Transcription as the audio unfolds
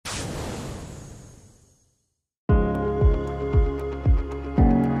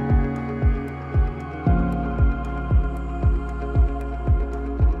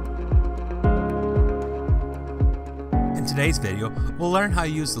today's video, we'll learn how to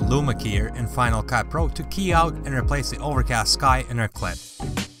use the Luma Keyer in Final Cut Pro to key out and replace the overcast sky in our clip.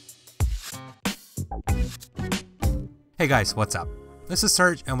 Hey guys, what's up? This is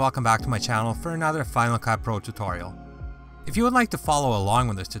Serge and welcome back to my channel for another Final Cut Pro tutorial. If you would like to follow along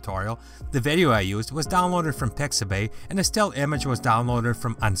with this tutorial, the video I used was downloaded from Pixabay and the still image was downloaded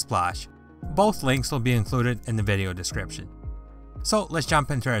from Unsplash. Both links will be included in the video description. So let's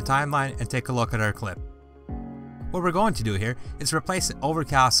jump into our timeline and take a look at our clip. What we're going to do here is replace the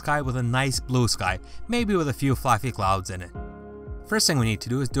overcast sky with a nice blue sky, maybe with a few fluffy clouds in it. First thing we need to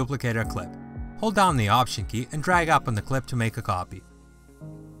do is duplicate our clip. Hold down the Option key and drag up on the clip to make a copy.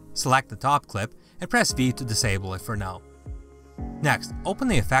 Select the top clip and press V to disable it for now. Next, open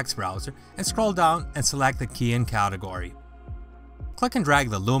the effects browser and scroll down and select the key in category. Click and drag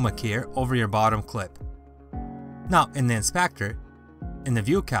the Luma Keyer over your bottom clip. Now in the inspector, in the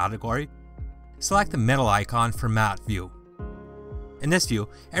view category, select the middle icon for matte view. In this view,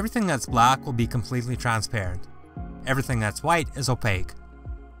 everything that's black will be completely transparent. Everything that's white is opaque.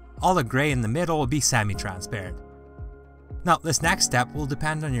 All the gray in the middle will be semi-transparent. Now this next step will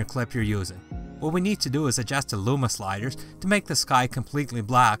depend on your clip you're using. What we need to do is adjust the Luma sliders to make the sky completely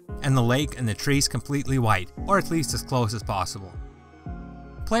black and the lake and the trees completely white, or at least as close as possible.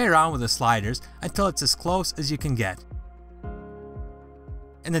 Play around with the sliders until it's as close as you can get.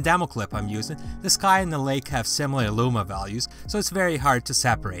 In the demo clip I'm using, the sky and the lake have similar Luma values, so it's very hard to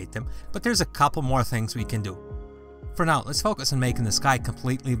separate them, but there's a couple more things we can do. For now, let's focus on making the sky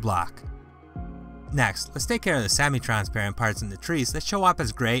completely black. Next, let's take care of the semi-transparent parts in the trees that show up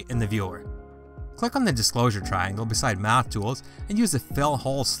as gray in the viewer. Click on the disclosure triangle beside Math Tools and use the Fill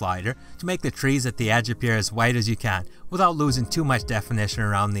Hole slider to make the trees at the edge appear as white as you can without losing too much definition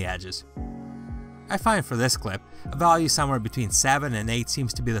around the edges. I find for this clip, a value somewhere between 7 and 8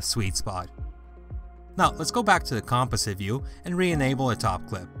 seems to be the sweet spot. Now let's go back to the composite view and re-enable the top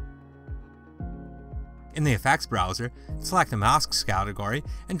clip. In the effects browser, select the masks category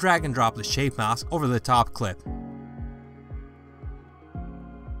and drag and drop the shape mask over the top clip.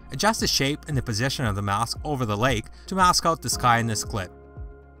 Adjust the shape and the position of the mask over the lake to mask out the sky in this clip.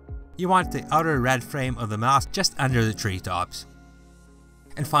 You want the outer red frame of the mask just under the treetops.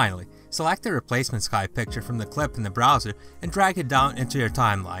 And finally, select the replacement sky picture from the clip in the browser and drag it down into your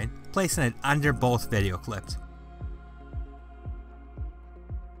timeline, placing it under both video clips.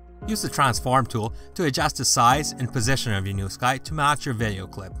 Use the transform tool to adjust the size and position of your new sky to match your video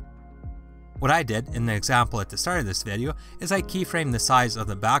clip. What I did in the example at the start of this video is I keyframed the size of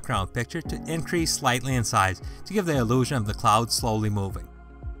the background picture to increase slightly in size to give the illusion of the clouds slowly moving.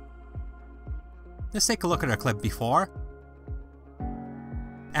 Let's take a look at our clip before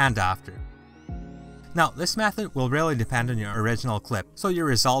and after. Now this method will really depend on your original clip, so your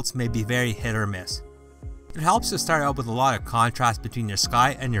results may be very hit or miss. It helps to start out with a lot of contrast between your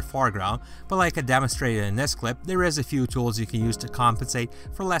sky and your foreground, but like I demonstrated in this clip, there is a few tools you can use to compensate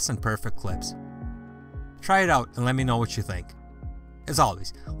for less than perfect clips. Try it out and let me know what you think. As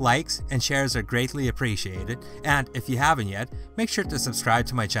always, likes and shares are greatly appreciated, and if you haven't yet, make sure to subscribe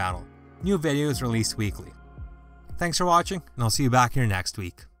to my channel. New videos released weekly. Thanks for watching, and I'll see you back here next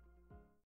week.